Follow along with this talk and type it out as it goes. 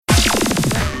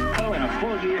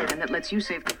here and that lets you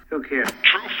save. Who cares?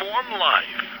 True Form Life.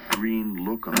 Green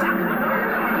look on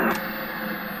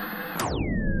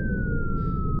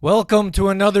Welcome to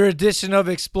another edition of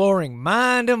Exploring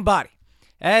Mind and Body.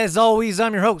 As always,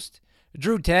 I'm your host,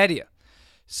 Drew Tadia.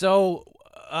 So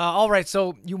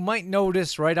you might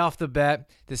notice right off the bat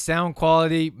the sound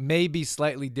quality may be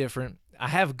slightly different. I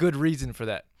have good reason for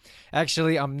that.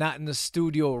 Actually, I'm not in the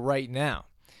studio right now.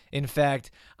 In fact,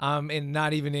 I'm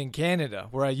not even in Canada,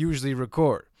 where I usually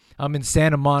record. I'm in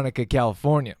Santa Monica,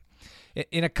 California.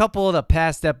 In a couple of the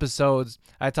past episodes,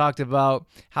 I talked about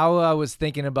how I was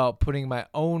thinking about putting my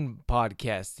own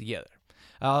podcast together.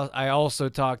 I also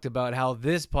talked about how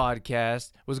this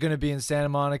podcast was going to be in Santa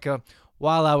Monica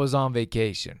while I was on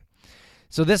vacation.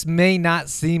 So this may not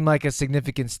seem like a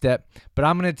significant step, but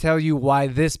I'm going to tell you why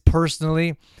this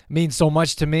personally means so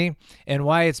much to me and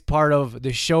why it's part of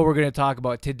the show we're going to talk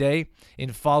about today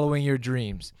in Following Your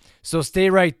Dreams. So stay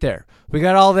right there. We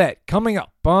got all that coming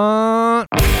up on...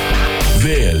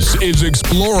 This is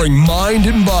Exploring Mind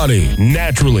and Body.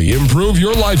 Naturally improve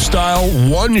your lifestyle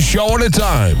one show at a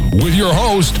time with your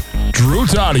host, Drew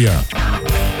Tadia.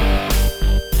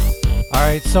 All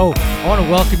right, so I want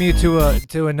to welcome you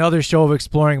to another show of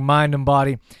Exploring Mind and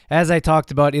Body. As I talked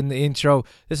about in the intro,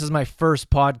 this is my first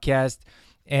podcast,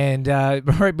 and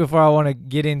right before I want to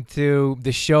get into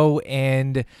the show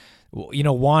and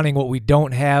wanting what we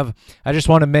don't have, I just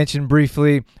want to mention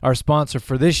briefly our sponsor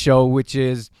for this show, which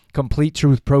is Complete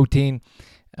Truth Protein.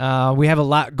 We have a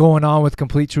lot going on with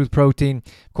Complete Truth Protein.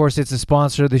 Of course, it's a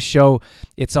sponsor of the show.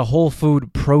 It's a whole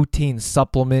food protein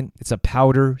supplement. It's a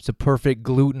powder. It's a perfect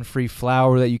gluten-free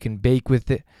flour that you can bake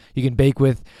with.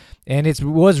 And it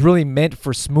was really meant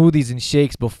for smoothies and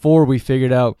shakes before we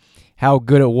figured out how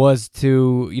good it was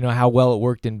to, how well it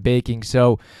worked in baking.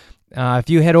 So if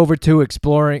you head over to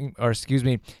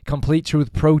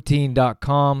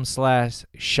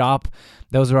CompleteTruthProtein.com/shop,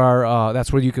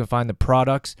 that's where you can find the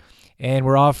products. And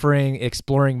we're offering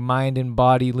Exploring Mind and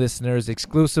Body listeners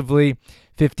exclusively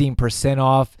 15%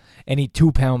 off any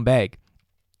 2-pound bag.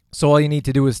 So all you need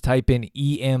to do is type in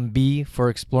EMB for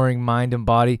Exploring Mind and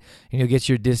Body, and you'll get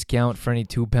your discount for any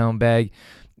 2-pound bag.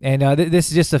 And this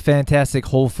is just a fantastic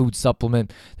whole food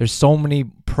supplement. There's so many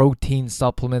protein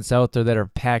supplements out there that are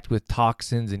packed with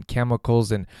toxins and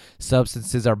chemicals and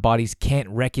substances our bodies can't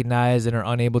recognize and are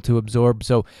unable to absorb.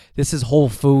 So this is whole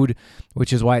food,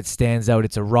 which is why it stands out.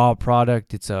 It's a raw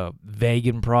product. It's a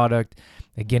vegan product.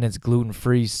 Again, it's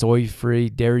gluten-free, soy-free,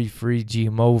 dairy-free,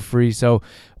 GMO-free. So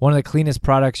one of the cleanest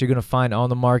products you're going to find on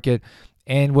the market.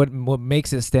 And what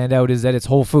makes it stand out is that it's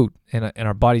whole food, and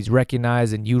our bodies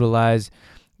recognize and utilize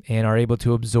and are able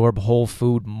to absorb whole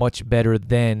food much better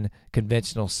than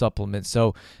conventional supplements.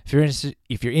 So if you're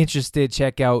interested,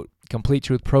 check out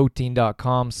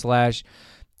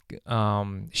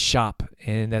CompleteTruthProtein.com/shop,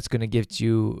 and that's going to get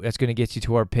you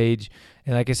to our page.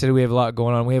 And like I said, we have a lot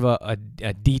going on. We have a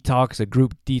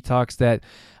group detox that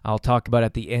I'll talk about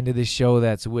at the end of the show.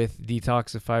 That's with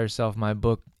Detoxify Yourself, my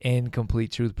book, and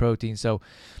Complete Truth Protein. So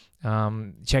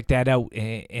check that out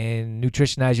and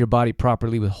nutritionize your body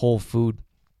properly with whole food.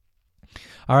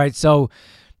 All right, so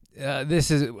I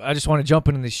just want to jump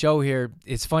into the show here.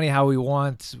 It's funny how we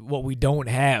want what we don't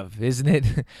have, isn't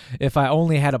it? If I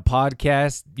only had a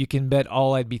podcast, you can bet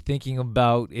all I'd be thinking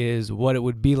about is what it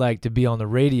would be like to be on the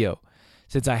radio.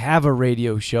 Since I have a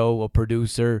radio show, a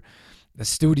producer, a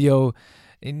studio,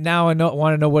 and now I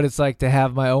want to know what it's like to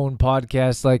have my own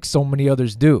podcast like so many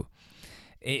others do.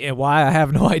 And why, I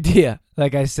have no idea.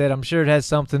 Like I said, I'm sure it has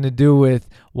something to do with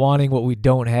wanting what we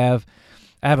don't have.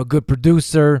 I have a good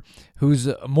producer who's,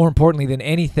 more importantly than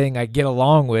anything, I get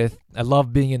along with. I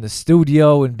love being in the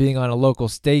studio and being on a local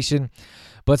station,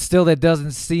 but still that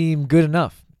doesn't seem good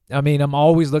enough. I mean, I'm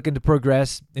always looking to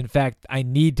progress. In fact, I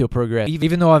need to progress.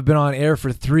 Even though I've been on air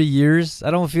for 3 years,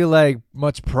 I don't feel like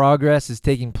much progress is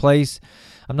taking place.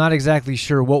 I'm not exactly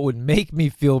sure what would make me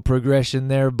feel progression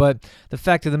there, but the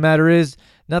fact of the matter is,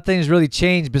 nothing's really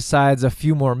changed besides a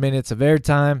few more minutes of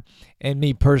airtime and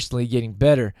me personally getting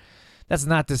better. That's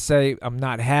not to say I'm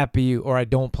not happy or I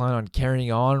don't plan on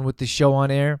carrying on with the show on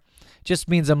air. It just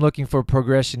means I'm looking for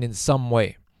progression in some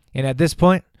way. And at this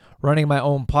point, running my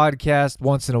own podcast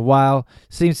once in a while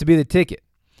seems to be the ticket.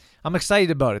 I'm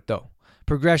excited about it though.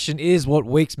 Progression is what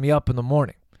wakes me up in the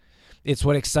morning. It's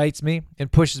what excites me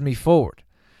and pushes me forward.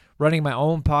 Running my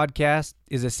own podcast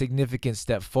is a significant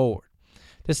step forward.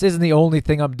 This isn't the only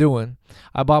thing I'm doing.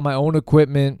 I bought my own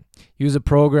equipment, use a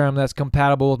program that's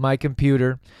compatible with my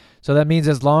computer. So that means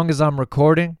as long as I'm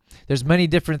recording, there's many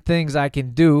different things I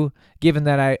can do given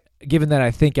that I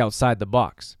think outside the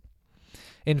box.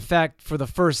 In fact, for the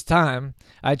first time,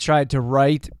 I tried to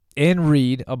write and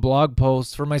read a blog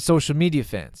post for my social media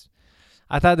fans.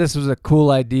 I thought this was a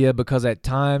cool idea because at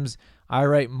times I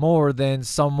write more than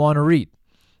some want to read.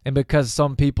 And because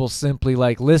some people simply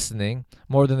like listening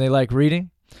more than they like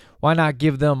reading, why not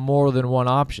give them more than one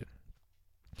option?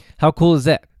 How cool is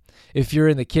that? If you're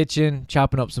in the kitchen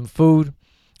chopping up some food,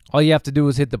 all you have to do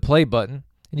is hit the play button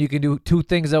and you can do two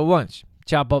things at once: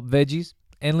 chop up veggies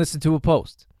and listen to a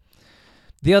post.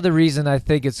 The other reason I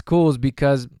think it's cool is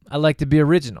because I like to be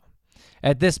original.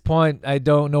 At this point, I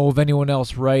don't know of anyone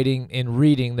else writing and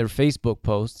reading their Facebook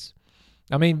posts.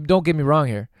 I mean, don't get me wrong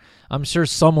here. I'm sure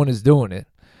someone is doing it.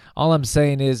 All I'm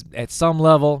saying is, at some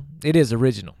level, it is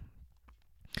original.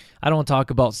 I don't talk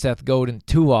about Seth Godin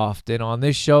too often on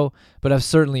this show, but I've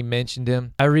certainly mentioned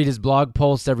him. I read his blog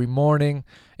posts every morning.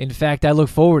 In fact, I look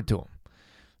forward to them.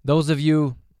 Those of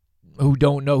you who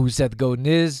don't know who Seth Godin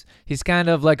is, he's kind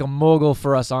of like a mogul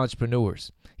for us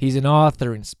entrepreneurs. He's an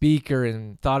author and speaker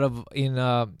and thought of in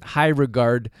high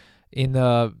regard in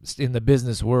the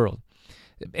business world.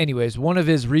 Anyways, one of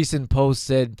his recent posts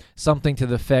said something to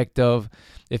the effect of,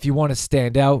 if you want to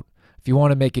stand out, if you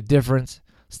want to make a difference,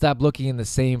 stop looking in the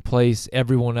same place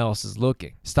everyone else is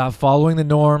looking. Stop following the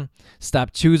norm,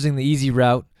 stop choosing the easy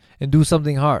route, and do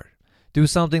something hard. Do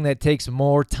something that takes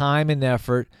more time and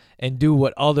effort, and do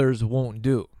what others won't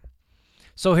do.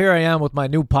 So here I am with my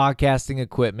new podcasting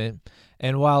equipment,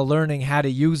 and while learning how to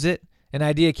use it, an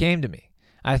idea came to me.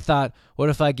 I thought, what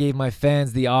if I gave my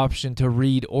fans the option to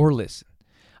read or listen?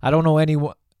 I don't know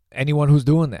anyone who's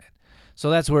doing that.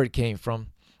 So that's where it came from.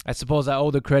 I suppose I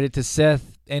owe the credit to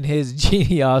Seth and his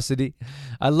geniosity.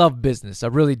 I love business. I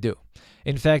really do.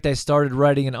 In fact, I started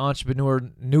writing an entrepreneur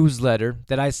newsletter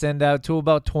that I send out to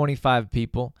about 25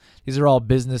 people. These are all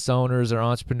business owners or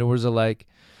entrepreneurs alike.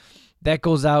 That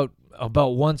goes out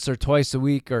about once or once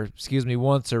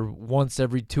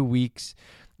every 2 weeks.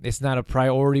 It's not a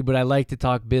priority, but I like to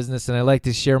talk business and I like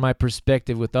to share my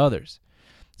perspective with others.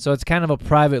 So it's kind of a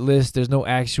private list. There's no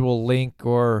actual link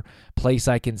or place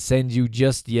I can send you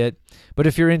just yet. But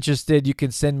if you're interested, you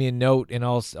can send me a note and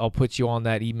I'll put you on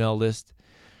that email list.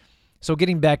 So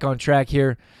getting back on track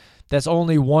here, that's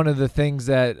only one of the things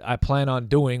that I plan on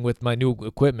doing with my new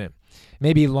equipment.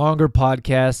 Maybe longer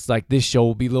podcasts like this show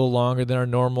will be a little longer than our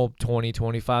normal 20,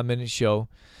 25-minute show.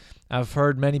 I've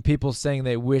heard many people saying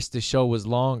they wish the show was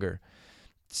longer.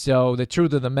 So the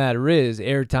truth of the matter is,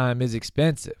 airtime is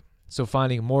expensive. So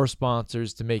finding more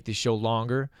sponsors to make the show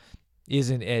longer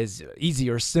isn't as easy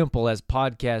or simple as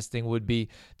podcasting would be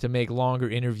to make longer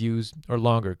interviews or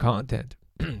longer content.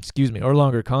 or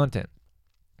longer content.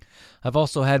 I've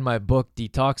also had my book,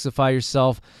 Detoxify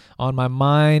Yourself, on my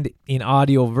mind in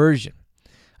audio version.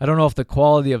 I don't know if the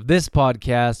quality of this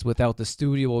podcast without the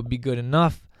studio will be good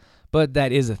enough, but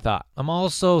that is a thought. I'm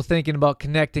also thinking about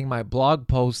connecting my blog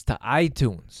posts to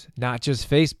iTunes, not just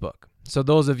Facebook. So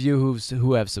those of you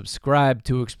who have subscribed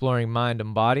to Exploring Mind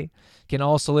and Body can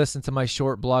also listen to my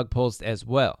short blog post as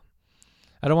well.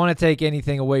 I don't want to take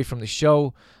anything away from the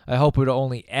show. I hope it'll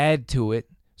only add to it.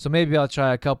 So maybe I'll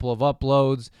try a couple of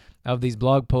uploads of these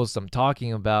blog posts I'm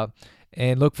talking about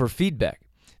and look for feedback.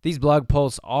 These blog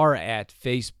posts are at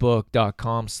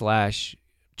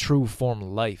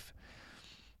facebook.com/trueformlife.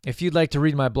 If you'd like to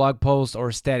read my blog posts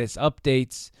or status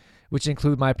updates, which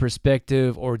include my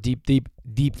perspective or deep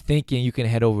thinking, you can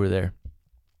head over there.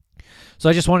 So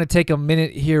I just want to take a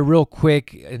minute here real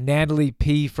quick. Natalie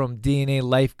P. from DNA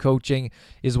Life Coaching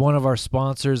is one of our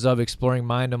sponsors of Exploring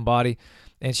Mind and Body,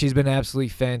 and she's been absolutely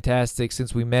fantastic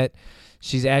since we met.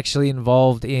 She's actually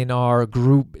involved in our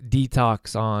group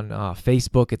Detox on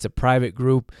Facebook. It's a private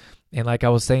group, and like I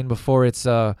was saying before, it's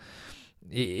a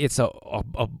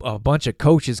bunch of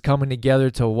coaches coming together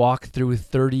to walk through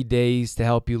 30 days to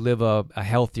help you live a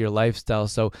healthier lifestyle.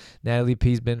 So Natalie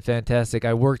P's been fantastic.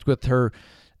 I worked with her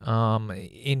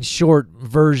in short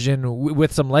version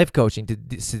with some life coaching to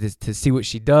see what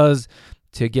she does,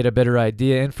 to get a better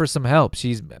idea, and for some help.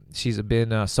 She's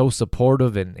been so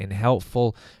supportive and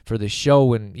helpful for the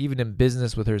show and even in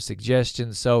business with her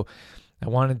suggestions. So I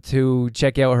wanted to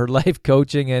check out her life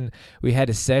coaching, and we had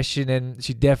a session, and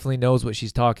she definitely knows what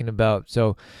she's talking about.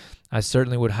 So I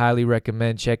certainly would highly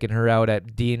recommend checking her out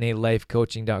at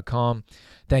DNALifeCoaching.com.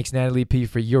 Thanks, Natalie P.,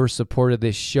 for your support of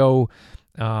this show.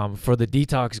 For the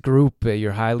Detox group,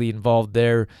 you're highly involved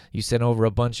there. You sent over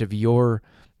a bunch of your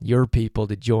people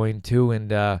to join too,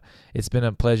 and it's been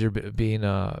a pleasure being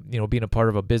a part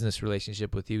of a business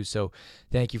relationship with you. So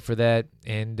thank you for that.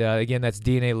 And again, that's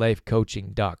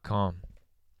DNALifeCoaching.com.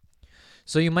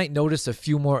 So you might notice a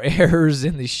few more errors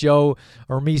in the show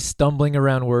or me stumbling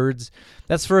around words.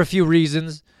 That's for a few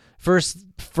reasons.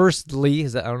 Firstly,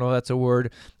 I don't know if that's a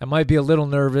word, I might be a little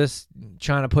nervous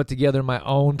trying to put together my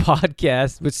own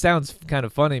podcast, which sounds kind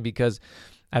of funny because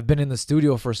I've been in the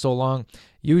studio for so long.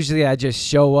 Usually I just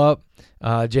show up.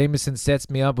 Jameson sets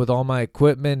me up with all my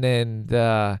equipment, and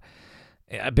I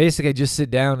basically just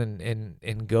sit down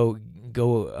and go.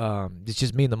 It's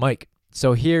just me and the mic.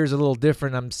 So here's a little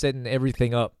different. I'm setting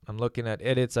everything up. I'm looking at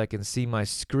edits. I can see my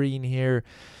screen here.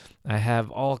 I have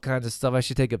all kinds of stuff. I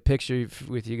should take a picture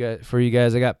with you guys for you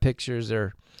guys. I got pictures,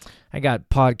 or I got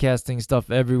podcasting stuff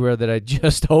everywhere that I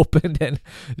just opened and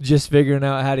just figuring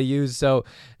out how to use. So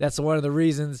that's one of the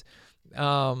reasons.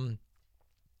 At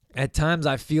times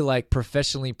I feel like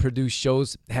professionally produced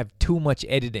shows have too much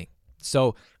editing.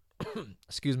 So,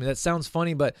 excuse me, that sounds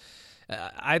funny, but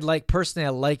I like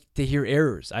to hear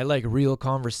errors. I like real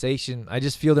conversation. I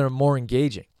just feel they're more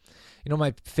engaging. You know,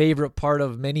 my favorite part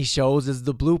of many shows is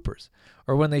the bloopers,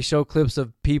 or when they show clips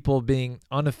of people being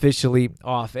unofficially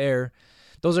off air.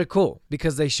 Those are cool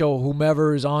because they show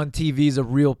whomever is on TV is a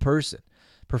real person.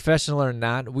 Professional or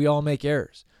not, we all make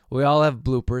errors. We all have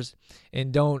bloopers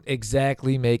and don't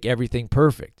exactly make everything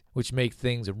perfect, which make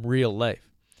things real life.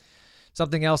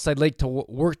 Something else I'd like to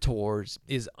work towards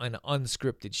is an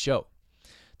unscripted show.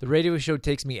 The radio show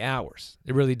takes me hours.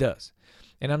 It really does.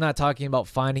 And I'm not talking about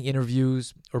finding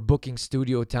interviews or booking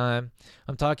studio time.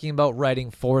 I'm talking about writing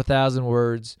 4,000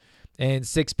 words and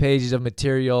 6 pages of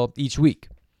material each week.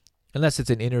 Unless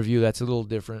it's an interview, that's a little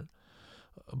different.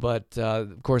 But,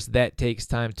 of course, that takes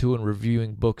time, too, in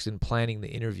reviewing books and planning the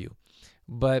interview.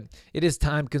 But it is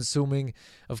time-consuming.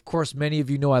 Of course, many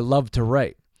of you know I love to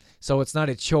write. So it's not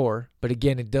a chore, but,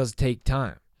 again, it does take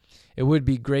time. It would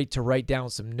be great to write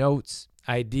down some notes,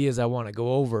 ideas I want to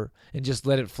go over, and just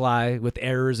let it fly with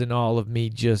errors and all of me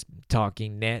just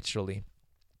talking naturally.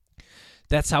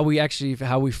 That's how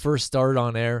we first started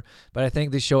on air, but I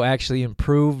think the show actually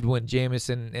improved when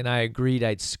Jameson and I agreed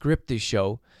I'd script the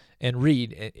show and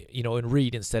read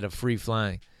instead of free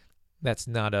flying. That's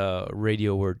not a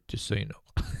radio word, just so you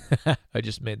know. I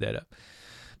just made that up.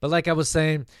 But like I was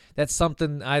saying, that's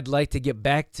something I'd like to get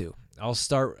back to. It'll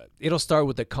start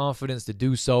with the confidence to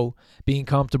do so, being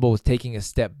comfortable with taking a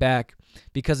step back,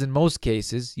 because in most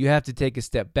cases, you have to take a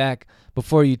step back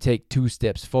before you take 2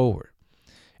 steps forward.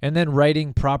 And then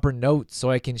writing proper notes so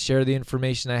I can share the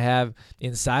information I have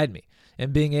inside me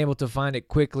and being able to find it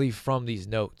quickly from these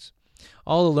notes.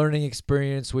 All the learning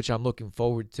experience, which I'm looking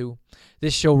forward to.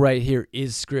 This show right here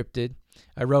is scripted.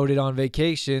 I wrote it on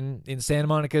vacation in Santa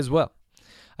Monica as well.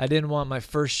 I didn't want my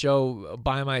first show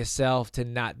by myself to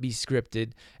not be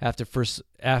scripted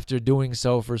after doing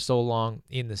so for so long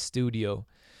in the studio.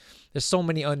 There's so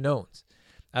many unknowns.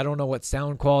 I don't know what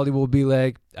sound quality will be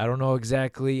like. I don't know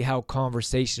exactly how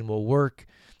conversation will work,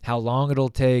 how long it'll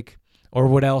take, or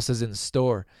what else is in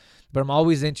store. But I'm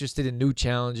always interested in new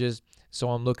challenges,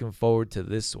 so I'm looking forward to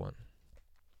this one.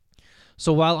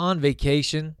 So while on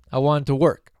vacation, I wanted to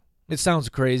work. It sounds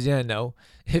crazy, I know.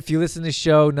 If you listen to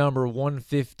show number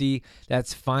 150,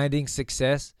 that's Finding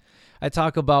Success, I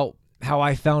talk about how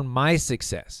I found my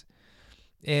success.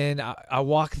 And I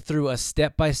walk through a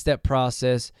step-by-step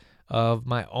process of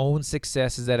my own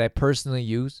successes that I personally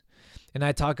use. And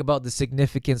I talk about the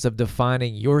significance of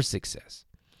defining your success.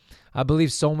 I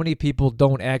believe so many people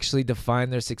don't actually define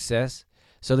their success,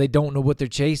 so they don't know what they're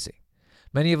chasing.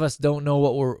 Many of us don't know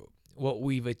what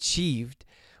we've achieved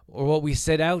or what we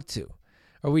set out to,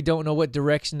 or we don't know what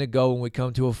direction to go when we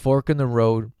come to a fork in the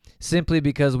road simply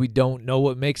because we don't know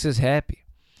what makes us happy.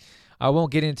 I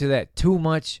won't get into that too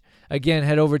much. Again,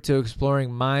 head over to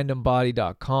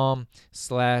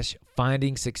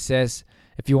exploringmindandbody.com/finding success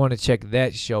if you want to check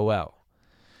that show out.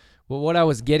 Well, what I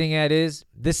was getting at is,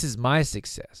 this is my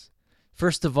success.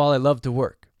 First of all, I love to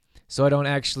work, so I don't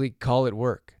actually call it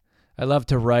work. I love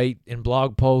to write and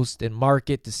blog post and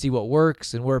market to see what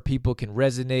works and where people can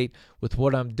resonate with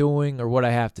what I'm doing or what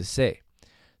I have to say.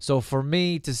 So for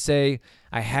me to say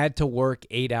I had to work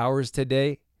 8 hours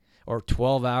today or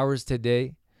 12 hours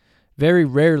today very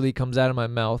rarely comes out of my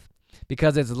mouth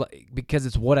because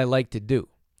it's what I like to do.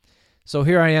 So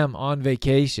here I am on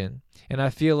vacation, and I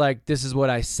feel like this is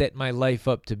what I set my life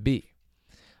up to be.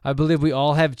 I believe we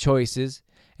all have choices,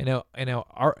 and our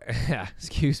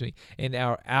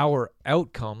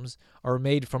outcomes are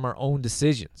made from our own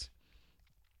decisions.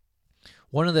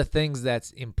 One of the things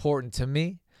that's important to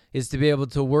me is to be able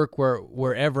to work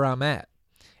wherever I'm at,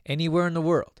 anywhere in the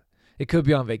world. It could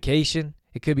be on vacation.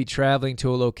 It could be traveling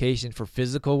to a location for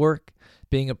physical work,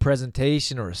 being a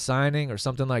presentation or a signing or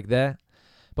something like that.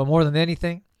 But more than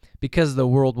anything, because of the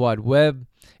World Wide Web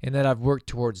and that I've worked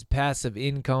towards passive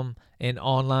income and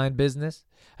online business,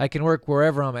 I can work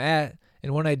wherever I'm at,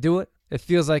 and when I do it, It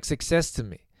feels like success to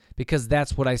me because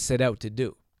that's what I set out to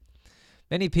do.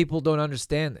 Many people don't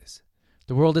understand this.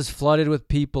 The world is flooded with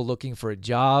people looking for a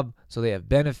job so they have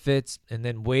benefits and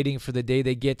then waiting for the day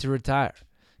they get to retire,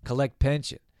 collect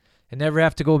pension, and never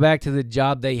have to go back to the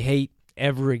job they hate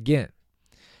ever again.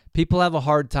 People have a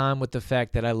hard time with the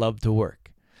fact that I love to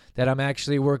work, that I'm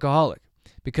actually a workaholic,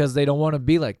 because they don't want to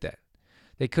be like that.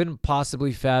 They couldn't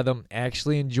possibly fathom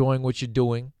actually enjoying what you're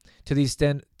doing to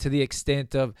the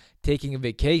extent of taking a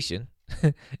vacation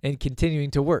and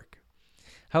continuing to work.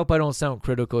 I hope I don't sound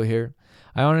critical here.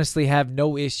 I honestly have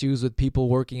no issues with people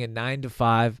working a 9 to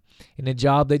 5 in a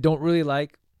job they don't really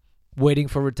like, waiting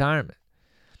for retirement.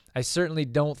 I certainly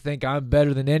don't think I'm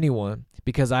better than anyone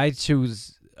because I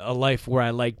choose a life where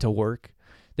I like to work.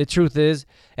 The truth is,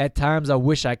 at times I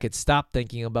wish I could stop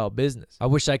thinking about business. I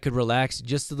wish I could relax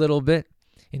just a little bit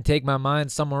and take my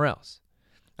mind somewhere else.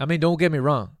 I mean, don't get me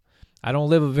wrong. I don't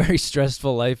live a very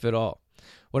stressful life at all.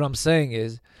 What I'm saying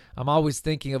is, I'm always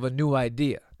thinking of a new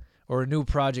idea or a new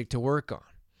project to work on.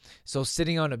 So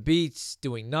sitting on a beach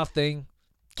doing nothing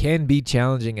can be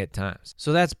challenging at times.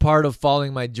 So that's part of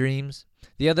following my dreams.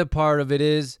 The other part of it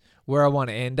is where I want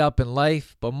to end up in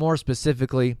life, but more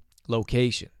specifically,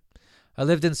 location. I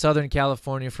lived in Southern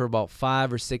California for about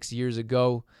 5 or 6 years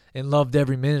ago and loved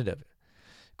every minute of it.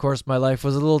 Of course, my life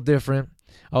was a little different.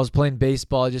 I was playing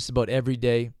baseball just about every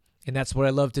day, and that's what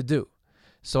I love to do.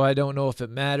 So I don't know if it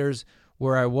matters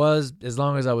where I was as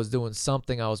long as I was doing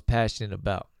something I was passionate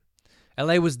about.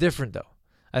 LA was different though.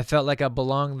 I felt like I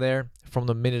belonged there from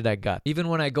the minute I got. Even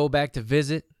when I go back to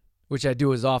visit, which I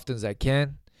do as often as I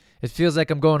can, it feels like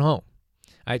I'm going home.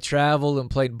 I traveled and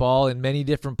played ball in many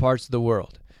different parts of the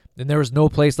world, and there was no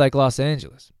place like Los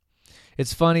Angeles.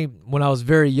 It's funny, when I was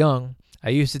very young, I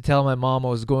used to tell my mom I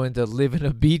was going to live in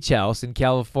a beach house in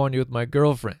California with my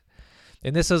girlfriend.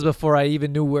 And this was before I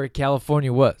even knew where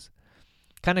California was.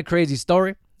 Kind of crazy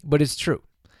story, but it's true.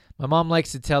 My mom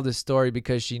likes to tell this story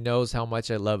because she knows how much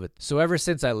I love it. So ever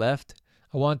since I left,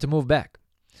 I wanted to move back.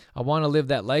 I want to live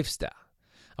that lifestyle.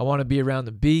 I want to be around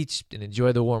the beach and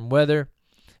enjoy the warm weather.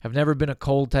 I've never been a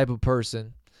cold type of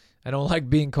person. I don't like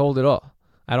being cold at all.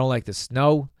 I don't like the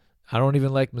snow. I don't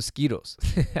even like mosquitoes.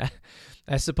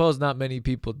 I suppose not many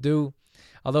people do.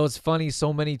 Although it's funny,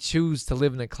 so many choose to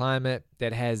live in a climate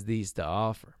that has these to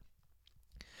offer.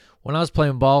 When I was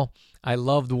playing ball, I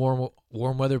loved warm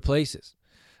weather places.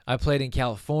 I played in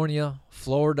California,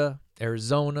 Florida,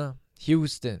 Arizona,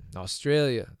 Houston,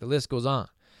 Australia. The list goes on.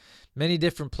 Many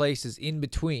different places in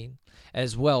between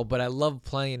as well, but I love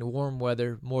playing in warm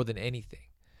weather more than anything.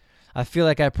 I feel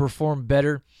like I perform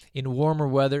better in warmer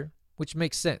weather, which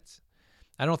makes sense.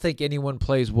 I don't think anyone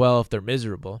plays well if they're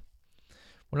miserable.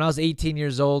 When I was 18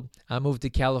 years old, I moved to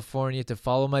California to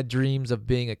follow my dreams of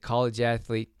being a college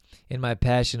athlete and my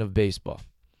passion of baseball.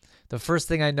 The first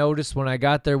thing I noticed when I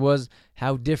got there was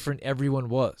how different everyone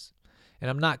was. And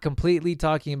I'm not completely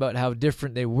talking about how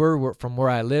different they were from where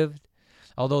I lived,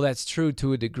 although that's true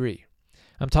to a degree.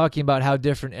 I'm talking about how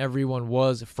different everyone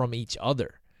was from each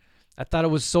other. I thought it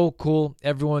was so cool.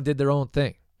 Everyone did their own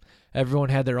thing. Everyone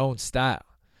had their own style.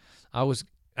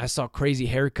 I saw crazy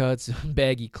haircuts,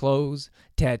 baggy clothes,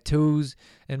 tattoos,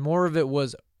 and more of it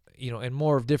was, and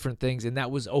more of different things, and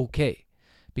that was okay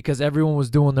because everyone was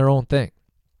doing their own thing.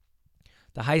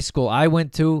 The high school I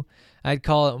went to, I'd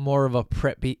call it more of a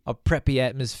preppy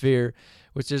atmosphere,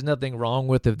 which there's nothing wrong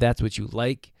with if that's what you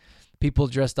like. People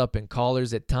dressed up in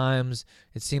collars at times.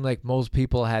 It seemed like most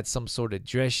people had some sort of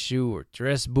dress shoe or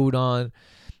dress boot on.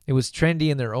 It was trendy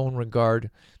in their own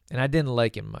regard, and I didn't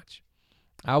like it much.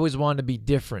 I always wanted to be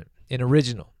different and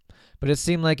original, but it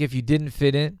seemed like if you didn't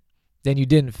fit in, then you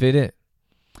didn't fit in.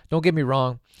 Don't get me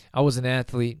wrong, I was an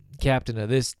athlete, captain of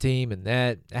this team and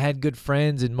that. I had good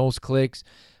friends in most cliques,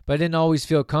 but I didn't always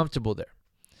feel comfortable there.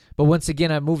 But once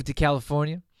again, I moved to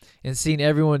California and seeing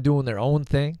everyone doing their own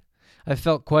thing, I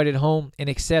felt quite at home and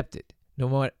accepted,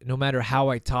 no matter how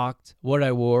I talked, what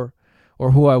I wore,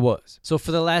 or who I was. So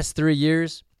for the last 3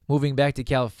 years, moving back to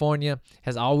California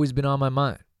has always been on my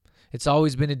mind. It's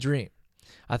always been a dream.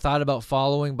 I thought about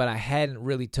following, but I hadn't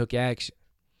really took action.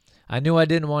 I knew I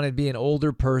didn't want to be an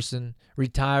older person,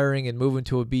 retiring and moving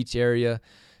to a beach area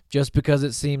just because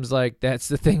it seems like that's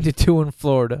the thing to do in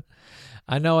Florida.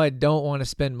 I know I don't want to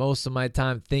spend most of my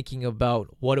time thinking about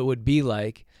what it would be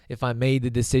like if I made the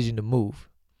decision to move.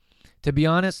 To be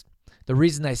honest, the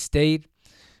reason I stayed,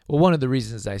 one of the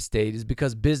reasons I stayed is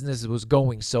because business was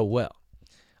going so well.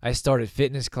 I started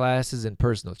fitness classes and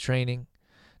personal training.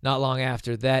 Not long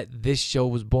after that, this show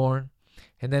was born.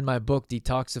 And then my book,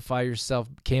 Detoxify Yourself,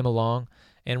 came along.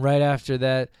 And right after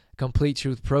that, Complete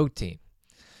Truth Protein.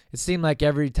 It seemed like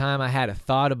every time I had a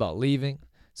thought about leaving,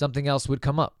 something else would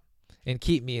come up and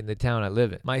keep me in the town I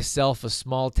live in. Myself, a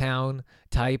small town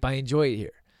type, I enjoy it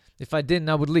here. If I didn't,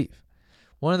 I would leave.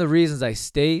 One of the reasons I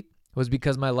stayed was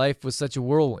because my life was such a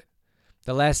whirlwind.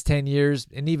 The last 10 years,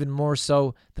 and even more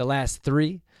so the last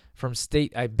 3,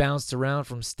 I bounced around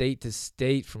from state to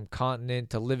state, from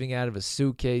continent to living out of a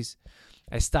suitcase.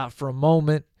 I stopped for a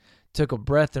moment, took a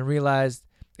breath, and realized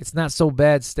it's not so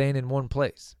bad staying in one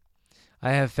place.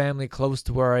 I have family close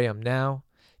to where I am now,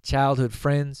 childhood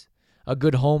friends, a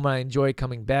good home I enjoy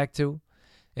coming back to,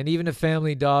 and even a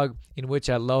family dog in which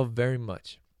I love very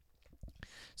much.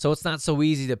 So it's not so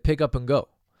easy to pick up and go.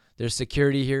 There's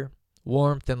security here,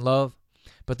 warmth and love,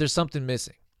 but there's something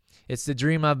missing. It's the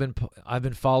dream I've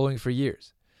been following for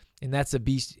years, and that's a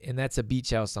beach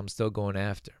house I'm still going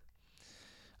after.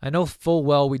 I know full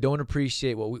well we don't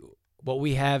appreciate what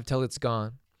we have till it's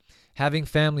gone. Having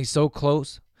family so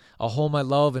close, a home I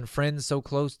love and friends so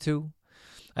close to.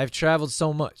 I've traveled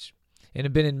so much and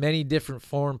have been in many different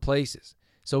foreign places,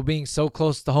 so being so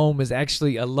close to home is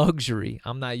actually a luxury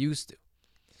I'm not used to.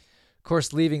 Of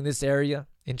course, leaving this area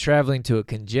and traveling to a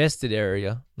congested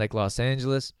area like Los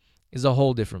Angeles is a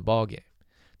whole different ballgame.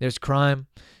 There's crime,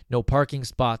 no parking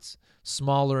spots,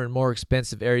 smaller and more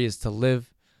expensive areas to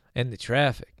live, and the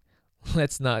traffic.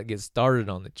 Let's not get started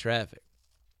on the traffic.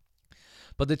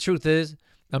 But the truth is,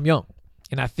 I'm young,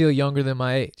 and I feel younger than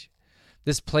my age.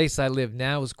 This place I live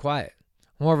now is quiet,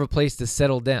 more of a place to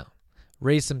settle down,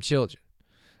 raise some children,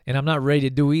 and I'm not ready to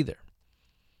do either.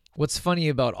 What's funny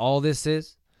about all this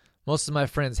is, most of my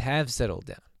friends have settled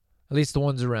down, at least the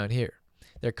ones around here.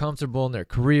 They're comfortable in their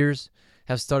careers,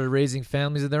 have started raising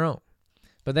families of their own.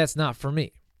 But that's not for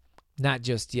me. Not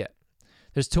just yet.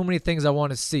 There's too many things I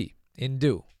want to see and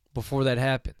do before that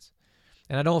happens.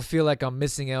 And I don't feel like I'm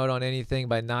missing out on anything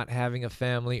by not having a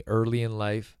family early in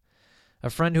life.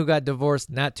 A friend who got divorced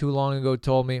not too long ago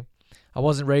told me I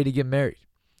wasn't ready to get married.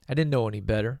 I didn't know any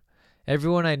better.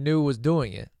 Everyone I knew was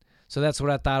doing it, so that's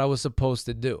what I thought I was supposed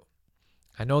to do.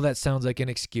 I know that sounds like an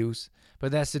excuse,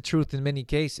 but that's the truth in many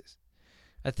cases.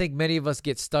 I think many of us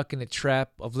get stuck in the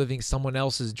trap of living someone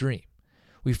else's dream.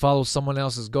 We follow someone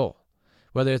else's goal,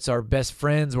 whether it's our best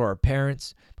friends or our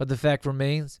parents, but the fact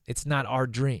remains, it's not our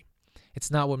dream. It's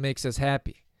not what makes us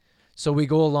happy. So we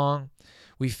go along,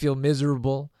 we feel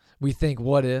miserable, we think,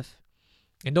 what if?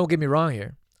 And don't get me wrong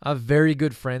here, I have very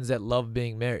good friends that love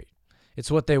being married. It's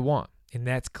what they want, and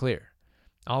that's clear.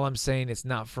 All I'm saying, it's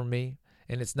not for me,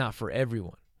 and it's not for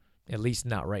everyone, at least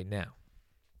not right now.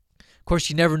 Of course,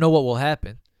 you never know what will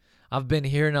happen. I've been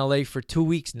here in LA for 2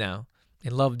 weeks now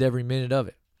and loved every minute of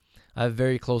it. I have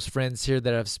very close friends here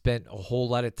that I've spent a whole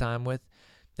lot of time with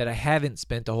that I haven't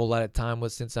spent a whole lot of time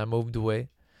with since I moved away.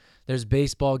 There's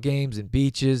baseball games and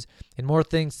beaches and more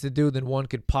things to do than one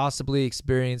could possibly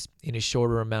experience in a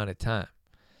shorter amount of time.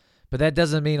 But that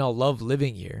doesn't mean I'll love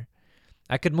living here.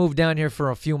 I could move down here for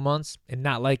a few months and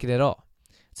not like it at all.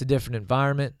 It's a different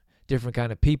environment, different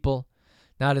kind of people,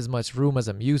 not as much room as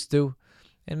I'm used to,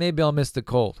 and maybe I'll miss the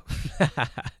cold.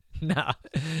 Nah,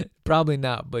 probably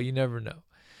not, but you never know.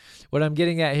 What I'm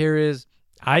getting at here is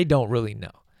I don't really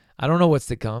know. I don't know what's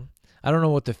to come. I don't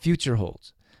know what the future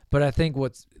holds. But I think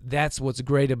that's what's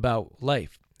great about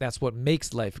life. That's what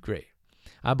makes life great.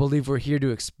 I believe we're here to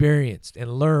experience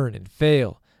and learn and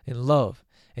fail and love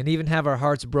and even have our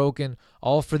hearts broken,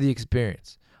 all for the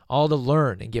experience, all to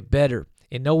learn and get better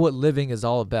and know what living is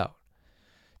all about.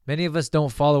 Many of us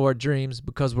don't follow our dreams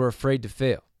because we're afraid to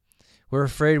fail. We're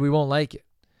afraid we won't like it.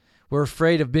 We're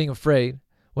afraid of being afraid,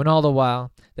 when all the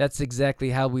while, that's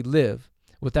exactly how we live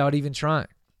without even trying.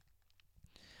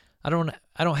 I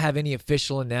don't have any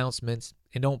official announcements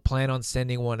and don't plan on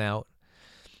sending one out.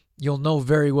 You'll know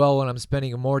very well when I'm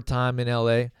spending more time in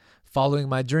LA following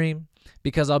my dream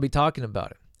because I'll be talking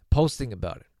about it, posting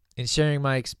about it, and sharing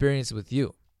my experience with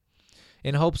you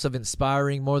in hopes of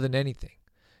inspiring more than anything,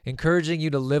 encouraging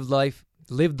you to live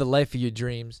the life of your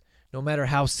dreams, no matter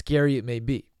how scary it may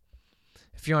be.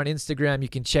 If you're on Instagram, you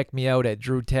can check me out at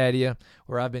Drew Tadia,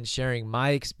 where I've been sharing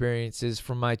my experiences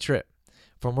from my trip,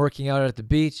 from working out at the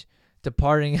beach to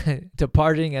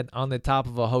partying on the top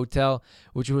of a hotel,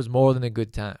 which was more than a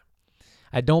good time.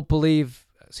 I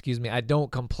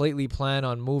don't completely plan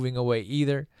on moving away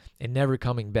either and never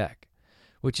coming back,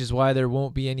 which is why there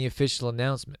won't be any official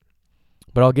announcement.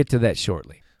 But I'll get to that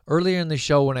shortly. Earlier in the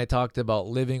show, when I talked about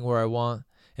living where I want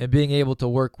and being able to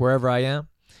work wherever I am,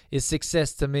 is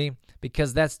success to me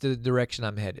because that's the direction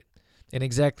I'm headed and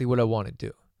exactly what I want to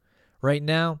do. Right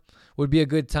now would be a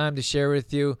good time to share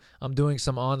with you I'm doing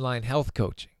some online health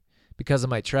coaching. Because of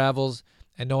my travels,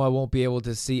 I know I won't be able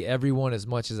to see everyone as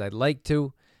much as I'd like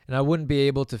to, and I wouldn't be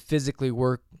able to physically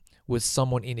work with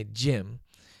someone in a gym.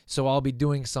 So I'll be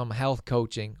doing some health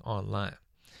coaching online.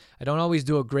 I don't always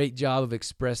do a great job of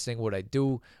expressing what I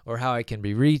do or how I can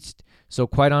be reached. So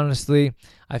quite honestly,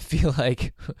 I feel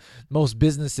like most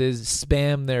businesses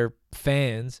spam their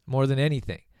fans more than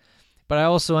anything. But I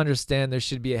also understand there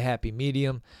should be a happy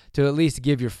medium to at least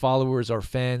give your followers or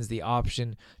fans the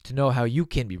option to know how you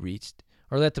can be reached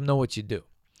or let them know what you do.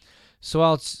 So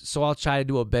I'll try to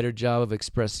do a better job of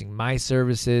expressing my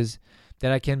services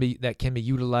that can be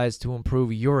utilized to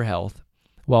improve your health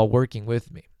while working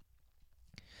with me.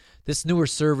 This newer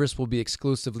service will be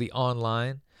exclusively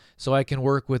online, so I can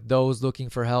work with those looking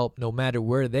for help no matter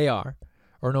where they are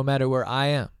or no matter where I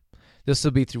am. This will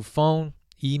be through phone,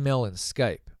 email, and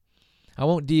Skype. I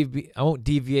won't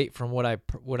deviate from what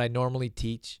I normally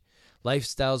teach.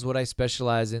 Lifestyle is what I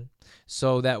specialize in,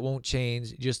 so that won't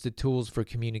change, just the tools for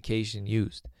communication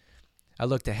used. I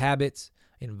look to habits,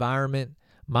 environment,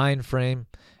 mind frame,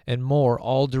 and more,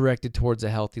 all directed towards a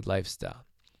healthy lifestyle.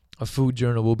 A food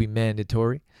journal will be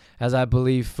mandatory, as I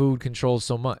believe food controls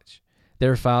so much.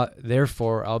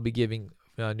 Therefore, I'll be giving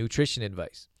nutrition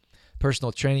advice.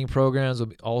 Personal training programs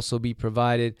will also be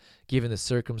provided, given the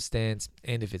circumstance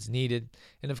and if it's needed.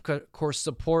 And of course,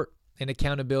 support and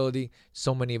accountability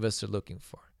so many of us are looking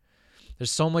for.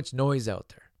 There's so much noise out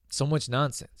there, so much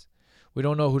nonsense. We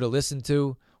don't know who to listen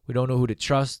to. We don't know who to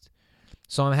trust.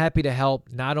 So I'm happy to help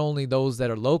not only those that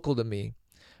are local to me,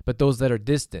 but those that are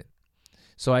distant,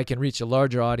 so I can reach a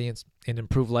larger audience and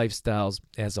improve lifestyles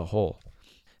as a whole.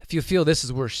 If you feel this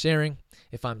is worth sharing,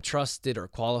 if I'm trusted or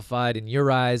qualified in your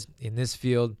eyes in this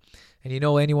field, and you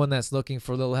know anyone that's looking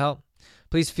for a little help,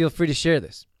 please feel free to share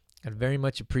this. I'd very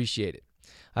much appreciate it.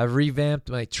 I've revamped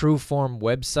my TrueForm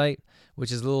website,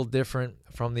 which is a little different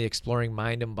from the Exploring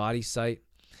Mind and Body site.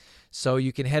 So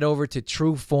you can head over to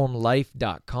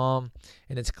trueformlife.com,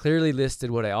 and it's clearly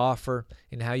listed what I offer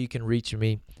and how you can reach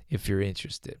me if you're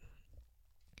interested.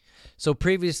 So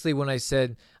previously when I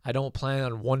said I don't plan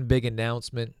on one big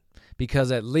announcement,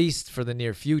 because at least for the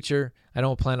near future, I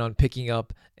don't plan on picking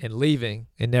up and leaving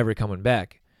and never coming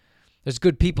back. There's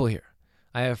good people here.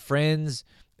 I have friends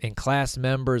and class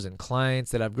members and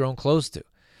clients that I've grown close to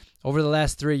over the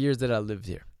last 3 years that I lived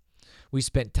here. We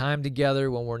spent time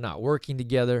together when we're not working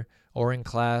together or in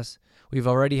class. We've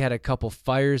already had a couple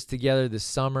fires together this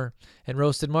summer and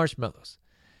roasted marshmallows.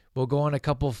 We'll go on a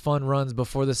couple fun runs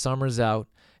before the summer's out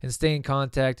and stay in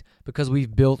contact because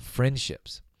we've built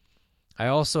friendships. I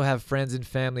also have friends and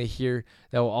family here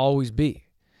that will always be.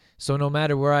 So no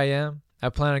matter where I am, I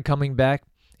plan on coming back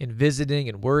and visiting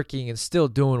and working and still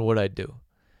doing what I do.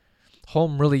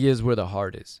 Home really is where the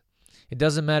heart is. It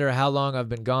doesn't matter how long I've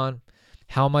been gone,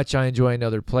 how much I enjoy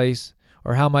another place,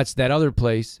 or how much that other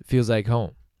place feels like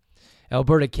home.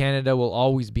 Alberta, Canada will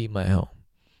always be my home.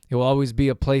 It will always be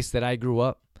a place that I grew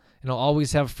up, and I'll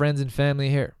always have friends and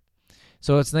family here.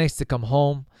 So it's nice to come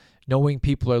home knowing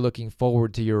people are looking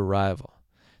forward to your arrival.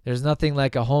 There's nothing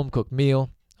like a home-cooked meal,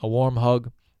 a warm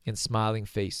hug, and smiling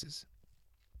faces.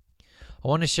 I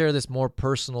want to share this more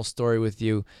personal story with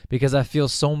you because I feel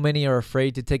so many are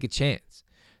afraid to take a chance.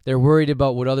 They're worried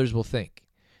about what others will think.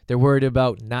 They're worried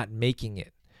about not making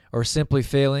it or simply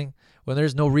failing when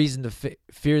there's no reason to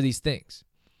fear these things.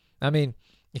 I mean,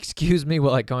 excuse me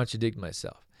while I contradict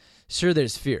myself. Sure,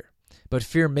 there's fear, but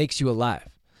fear makes you alive.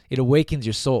 It awakens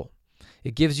your soul.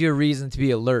 It gives you a reason to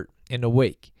be alert and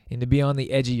awake and to be on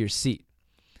the edge of your seat.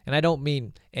 And I don't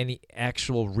mean any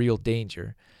actual real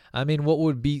danger. I mean, what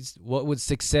would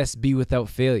success be without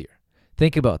failure?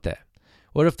 Think about that.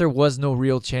 What if there was no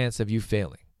real chance of you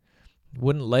failing?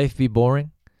 Wouldn't life be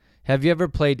boring? Have you ever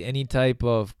played any type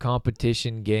of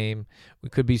competition game?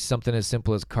 It could be something as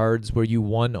simple as cards where you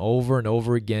won over and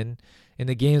over again and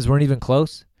the games weren't even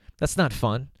close. That's not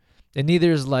fun. And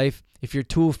neither is life if you're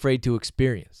too afraid to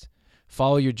experience.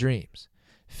 Follow your dreams.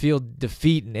 Feel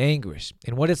defeat and anguish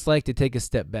and what it's like to take a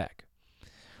step back.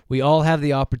 We all have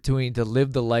the opportunity to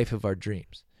live the life of our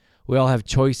dreams. We all have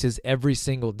choices every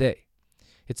single day.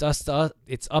 It's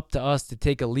up to us to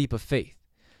take a leap of faith,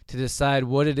 to decide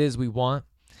what it is we want,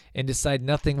 and decide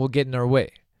nothing will get in our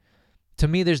way. To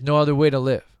me, there's no other way to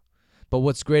live. But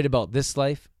what's great about this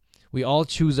life, we all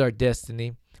choose our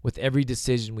destiny with every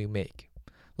decision we make.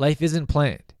 Life isn't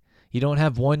planned. You don't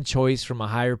have one choice from a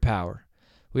higher power.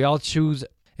 We all choose,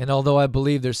 and although I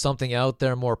believe there's something out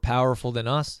there more powerful than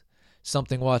us,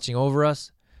 something watching over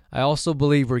us, I also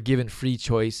believe we're given free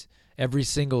choice every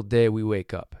single day we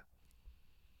wake up.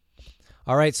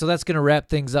 All right, so that's going to wrap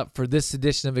things up for this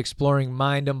edition of Exploring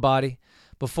Mind and Body.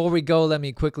 Before we go, let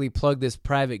me quickly plug this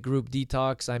private group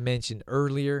detox I mentioned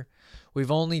earlier.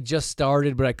 We've only just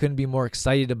started, but I couldn't be more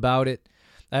excited about it.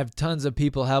 I have tons of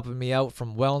people helping me out,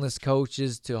 from wellness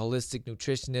coaches to holistic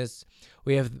nutritionists.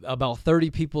 We have about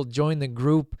 30 people join the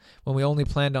group when we only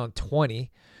planned on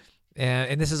 20.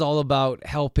 And this is all about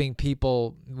helping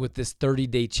people with this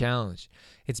 30-day challenge.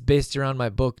 It's based around my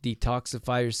book,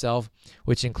 Detoxify Yourself,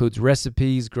 which includes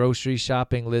recipes, grocery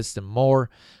shopping lists, and more,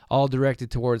 all directed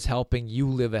towards helping you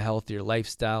live a healthier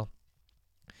lifestyle.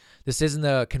 This isn't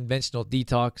a conventional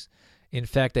detox. In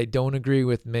fact, I don't agree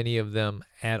with many of them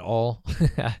at all.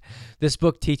 This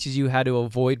book teaches you how to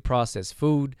avoid processed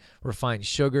food, refined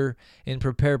sugar, and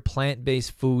prepare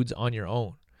plant-based foods on your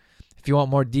own. If you want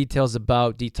more details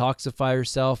about Detoxify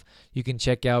Yourself, you can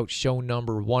check out show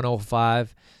number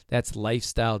 105. That's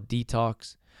Lifestyle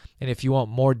Detox. And if you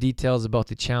want more details about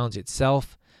the challenge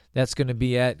itself, that's going to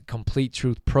be at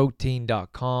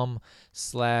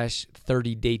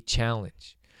CompleteTruthProtein.com/30-day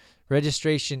challenge.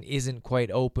 Registration isn't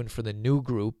quite open for the new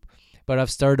group, but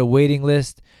I've started a waiting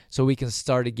list so we can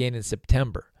start again in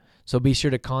September. So be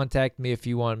sure to contact me if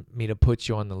you want me to put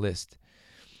you on the list.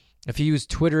 If you use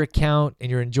Twitter account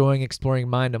and you're enjoying Exploring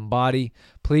Mind and Body,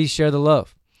 please share the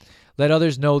love. Let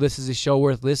others know this is a show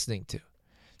worth listening to.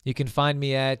 You can find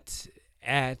me at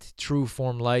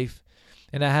Trueform Life,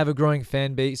 and I have a growing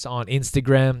fan base on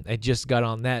Instagram. I just got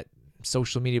on that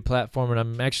social media platform, and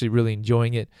I'm actually really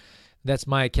enjoying it. That's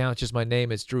my account, just my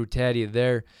name. It's Drew Tadia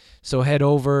there. So head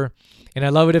over. And I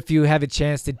love it if you have a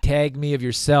chance to tag me of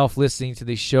yourself listening to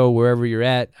the show wherever you're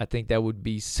at. I think that would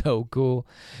be so cool.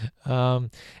 And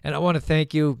I want to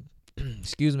thank you.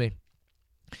 Excuse me.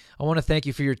 I want to thank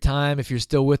you for your time. If you're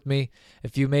still with me,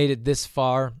 if you made it this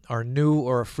far, are new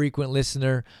or a frequent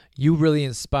listener, you really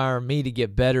inspire me to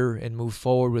get better and move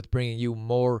forward with bringing you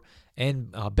more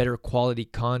and better quality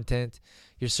content.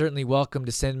 You're certainly welcome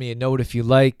to send me a note if you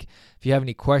like. If you have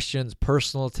any questions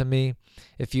personal to me,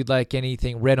 if you'd like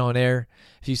anything read on air,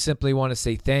 if you simply want to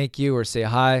say thank you or say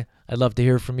hi, I'd love to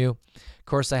hear from you. Of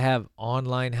course, I have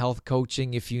online health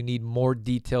coaching if you need more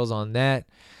details on that.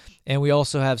 And we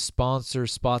also have sponsor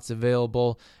spots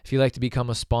available if you'd like to become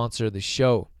a sponsor of the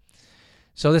show.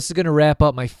 So this is going to wrap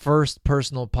up my first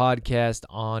personal podcast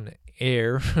on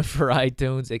air for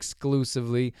iTunes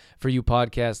exclusively for you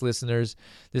podcast listeners.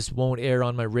 This won't air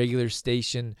on my regular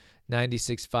station,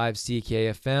 96.5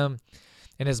 CKFM.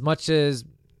 And as much as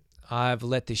I've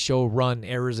let the show run,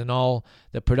 errors and all,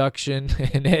 the production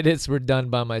and edits were done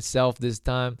by myself this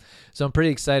time. So I'm pretty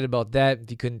excited about that.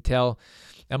 If you couldn't tell,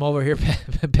 I'm over here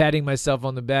patting myself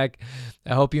on the back.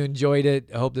 I hope you enjoyed it.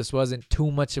 I hope this wasn't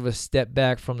too much of a step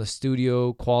back from the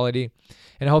studio quality.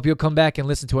 And I hope you'll come back and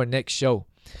listen to our next show.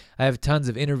 I have tons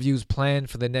of interviews planned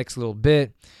for the next little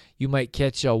bit. You might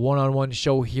catch a one-on-one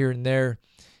show here and there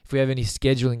if we have any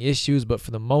scheduling issues, but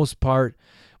for the most part,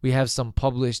 we have some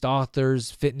published authors,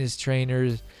 fitness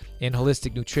trainers, and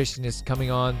holistic nutritionists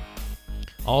coming on,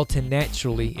 all to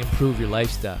naturally improve your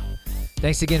lifestyle.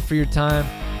 Thanks again for your time,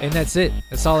 and that's it.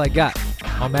 That's all I got.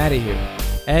 I'm out of here.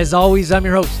 As always, I'm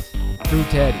your host, Drew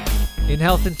Taddy, in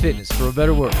health and fitness for a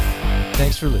better world.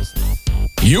 Thanks for listening.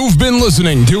 You've been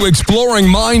listening to Exploring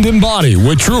Mind and Body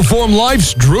with Trueform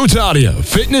Life's Drew Tadia,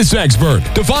 fitness expert.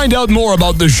 To find out more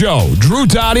about the show, Drew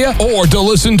Tadia, or to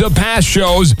listen to past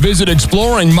shows, visit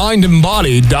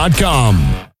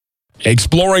exploringmindandbody.com.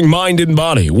 Exploring Mind and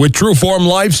Body with Trueform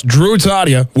Life's Drew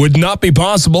Tadia would not be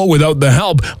possible without the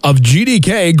help of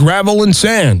GDK Gravel and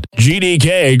Sand.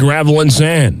 GDK Gravel and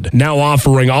Sand, now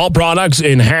offering all products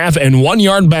in 1/2 and 1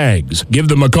 yard bags. Give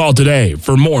them a call today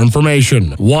for more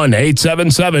information.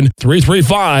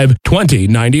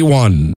 1-877-335-2091.